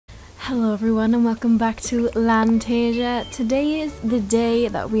Hello everyone and welcome back to Lantasia. Today is the day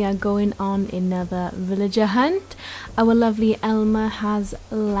that we are going on another villager hunt. Our lovely Elma has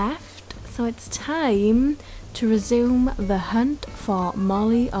left, so it's time to resume the hunt for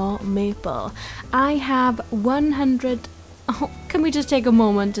Molly or Maple. I have 100... Oh, can we just take a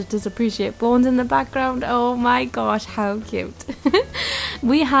moment to just appreciate Bones in the background? Oh my gosh, how cute.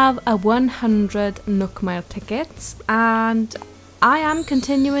 We have a 100 Nook Mile tickets and I am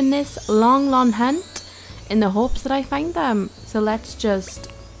continuing this long hunt in the hopes that I find them. So let's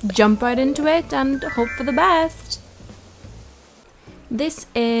just jump right into it and hope for the best. This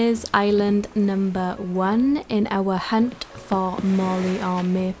is island number 1 in our hunt for Molly or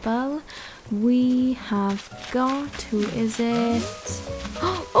Maple. We have got, who is it?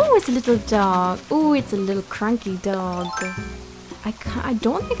 Oh, it's a little dog. Oh, it's a little cranky dog. I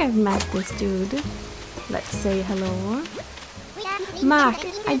don't think I've met this dude. Let's say hello. Mac,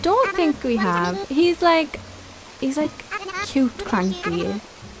 I don't think we have. He's like cute cranky.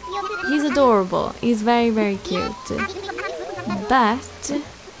 He's adorable. He's very cute. But,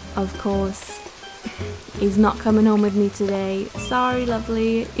 of course, he's not coming home with me today. Sorry,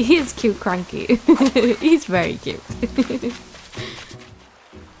 lovely. He is cute cranky. He's very cute.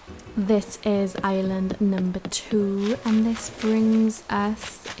 This is island number 2 and this brings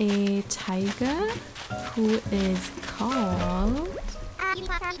us a tiger who is called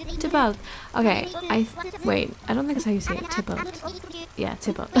Tybalt. Okay, wait, I don't think that's how you say it. Tybalt. Yeah,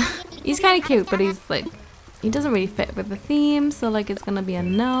 Tybalt. He's kind of cute, but he's like, he doesn't really fit with the theme, so like it's gonna be a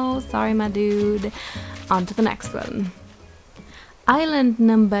no. Sorry, my dude. On to the next one. Island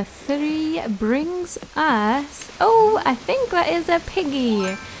number 3 brings us, oh, I think that is a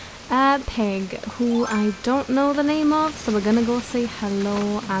piggy. A pig who I don't know the name of, so we're gonna go say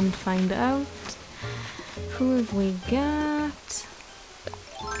hello and find out. Who have we got?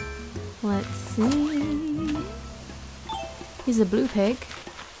 Let's see. He's a blue pig.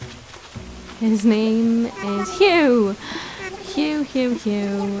 His name is Hugh. Hugh.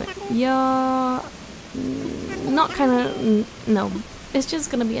 You're not kind of... No. It's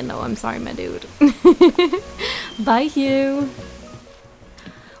just gonna be a no. I'm sorry, my dude. Bye, Hugh.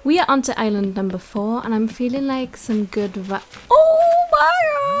 We are on to island number 4 and I'm feeling like some good oh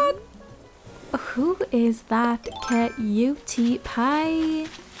my god! Who is that cutie pie?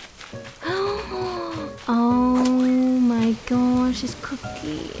 Oh my gosh, it's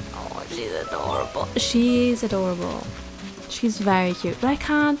Cookie. Oh, she's adorable. She's adorable. She's very cute. But I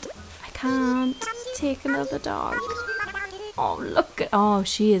can't take another dog. Oh, look at, oh,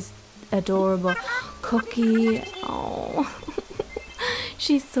 she is adorable. Cookie, oh.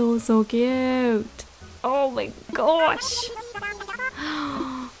 She's so cute. Oh my gosh.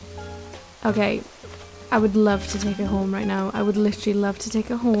 Okay, I would love to take her home right now. I would literally love to take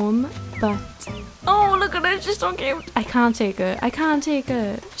her home, but oh, look at her, she's so cute. I can't take her.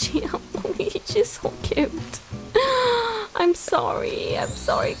 She's so cute. I'm sorry,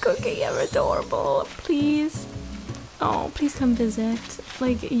 Cookie, you're adorable. Please, oh, please come visit.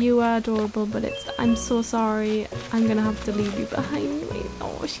 Like, you are adorable, but I'm so sorry. I'm gonna have to leave you behind me.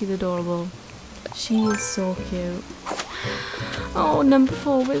 Oh, she's adorable. She is so cute. Oh, number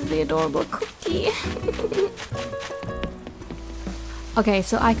 4 was the adorable Cookie. Okay,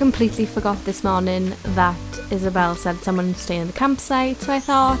 so I completely forgot this morning that Isabel said someone stay in the campsite, so I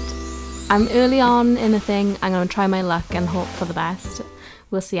thought I'm early on in the thing, I'm going to try my luck and hope for the best.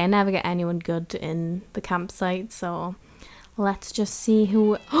 We'll see, I never get anyone good in the campsite, so let's just see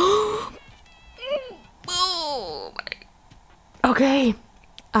who... Oh my... Okay,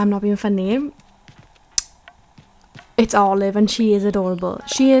 I'm not being funny. It's Olive and she is adorable.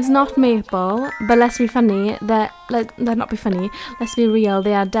 She is not Maple, but let's be funny. Let's not be funny. Let's be real.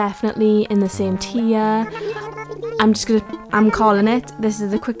 They are definitely in the same tier. I'm calling it. This is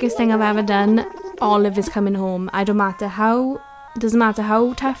the quickest thing I've ever done. Olive is coming home. Doesn't matter how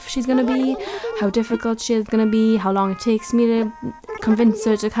tough she's gonna be, how difficult she is gonna be, how long it takes me to convince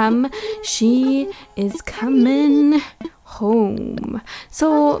her to come. She is coming home.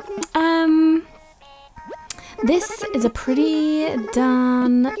 So, this is a pretty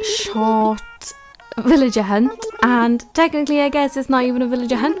darn short villager hunt, and technically I guess it's not even a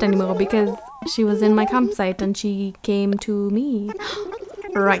villager hunt anymore because she was in my campsite and she came to me.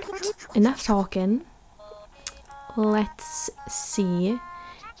 Right, enough talking. Let's see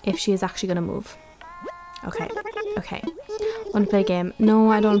if she is actually gonna move. Okay. Want to play a game?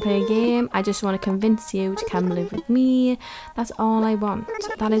 No, I don't want to play a game. I just want to convince you to come live with me. That's all I want.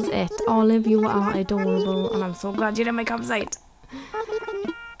 That is it. Olive, you are adorable and I'm so glad you're in my campsite.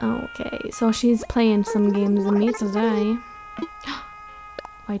 Okay, so she's playing some games with me today.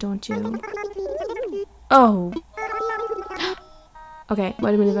 Why don't you? Oh. Okay,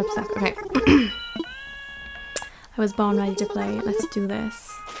 wait a minute, I'm stuck. Okay. I was born ready to play. Let's do this.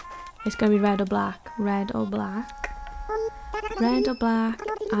 It's gonna be red or black. Red or black. Red or black.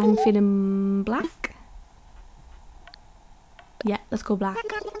 I'm feeling black. Yeah, let's go black.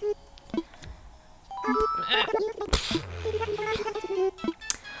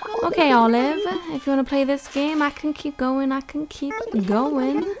 Okay, Olive, if you want to play this game, I can keep going. I can keep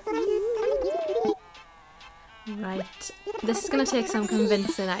going. Right. This is going to take some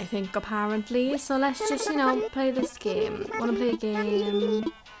convincing, I think, apparently. So let's just, you know, play this game. Want to play a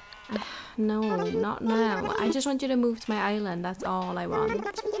game? No, not now. I just want you to move to my island. That's all I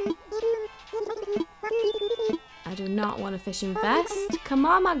want. I do not want a fishing vest. Come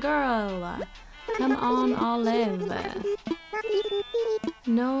on, my girl. Come on, Olive.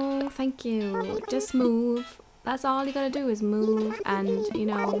 No, thank you. Just move. That's all you gotta do is move and, you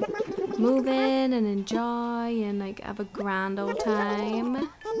know, move in and enjoy and, like, have a grand old time.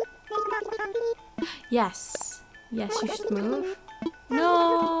 Yes. Yes, you should move.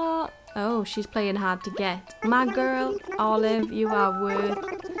 No! Oh, she's playing hard to get. My girl, Olive, you are worth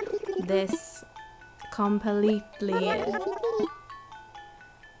this completely.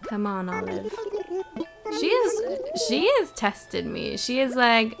 Come on, Olive. She is testing me. She is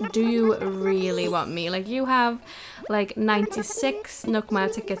like, do you really want me? Like, you have like 96 Nook Mile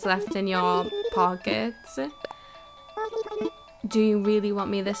tickets left in your pockets. Do you really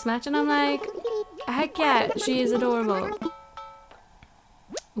want me this much? And I'm like, heck yeah, she is adorable.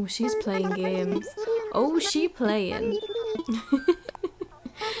 Oh, she's playing games. Oh, she playing.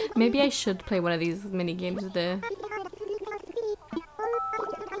 Maybe I should play one of these mini games with her.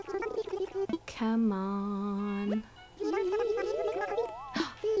 Come on.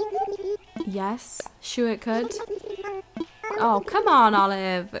 Yes, sure it could. Oh, come on,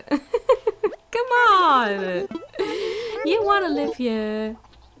 Olive. Come on. You want to live here.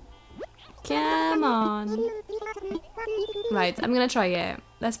 Come on. Right, I'm going to try it.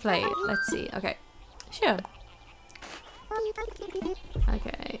 Let's play. Let's see. Okay. Sure.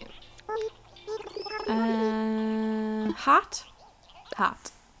 Okay. Hat?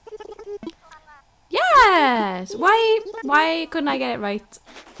 Hat. Yes! Why couldn't I get it right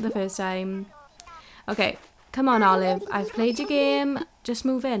the first time? Okay, come on, Olive. I've played your game. Just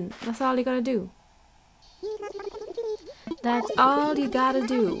move in. That's all you gotta do. That's all you gotta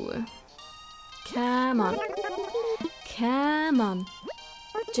do. Come on. Come on.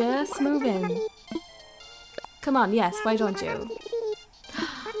 Just move in. Come on, yes, why don't you?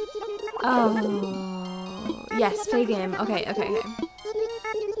 Oh, yes, play game. Okay, okay, okay.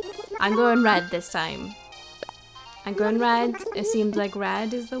 I'm going red this time. I'm going red. It seems like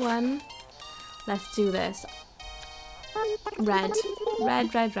red is the one. Let's do this. Red.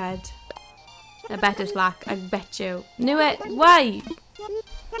 Red, red, red. I bet it's black. I bet you. Knew it. Why?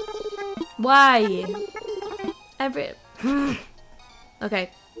 Why? Every... Okay.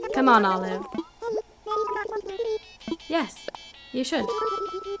 Come on, Olive. Yes. You should.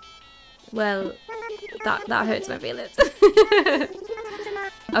 Well, that hurts my feelings.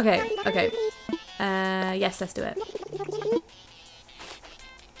 Okay, okay. Yes, let's do it.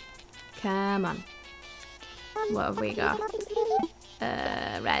 Come on. What have we got?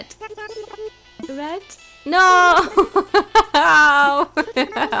 Red. Red? No! Oh,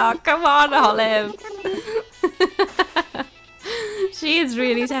 come on, Olive. She is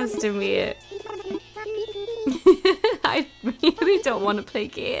really testing me. I really don't want to play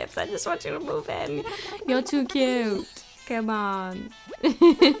games. I just want you to move in. You're too cute. Come on.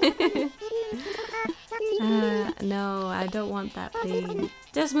 No, I don't want that, please.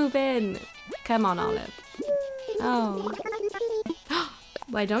 Just move in. Come on, Olive. Oh.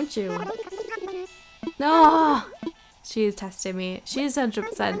 Why don't you? No! She is testing me. She's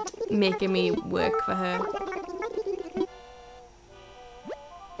 100% making me work for her.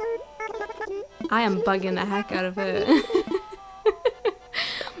 I am bugging the heck out of her.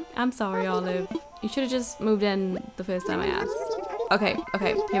 I'm sorry, Olive. You should have just moved in the first time I asked. Okay,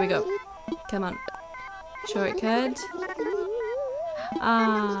 okay, here we go. Come on. Sure it could.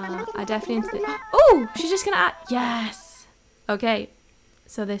 I definitely... Oh! She's just gonna add... Yes! Okay.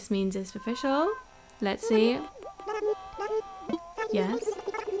 So this means it's official. Let's see. Yes.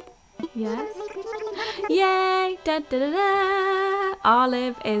 Yes. Yay! Da da da da!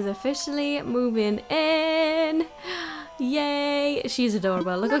 Olive is officially moving in. Yay! She's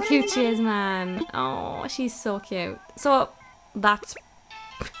adorable. Look how cute she is, man. Oh, she's so cute. So that's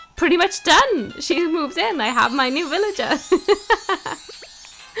pretty much done. She's moved in. I have my new villager.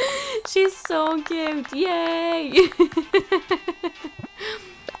 She's so cute. Yay!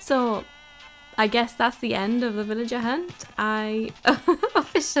 So I guess that's the end of the villager hunt. I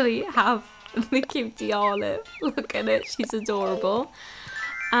officially have the cutie Olive. Look at it, she's adorable.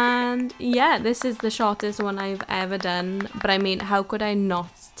 And yeah, this is the shortest one I've ever done, but I mean, how could I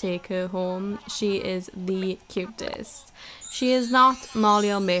not take her home? She is the cutest. She is not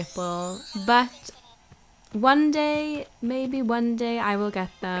Molly or Maple, but one day, maybe one day I will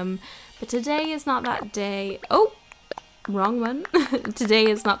get them. But today is not that day. Oh, wrong one. Today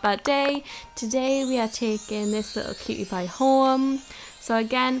is not that day. Today we are taking this little cutie pie home. So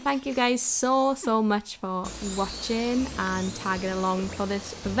again, thank you guys so much for watching and tagging along for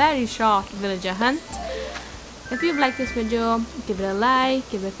this very short villager hunt. If you've liked this video, give it a like,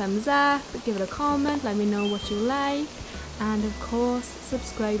 give it a thumbs up, give it a comment, let me know what you like. And of course,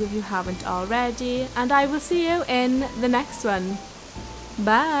 subscribe if you haven't already. And I will see you in the next one.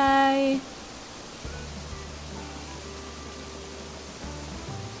 Bye!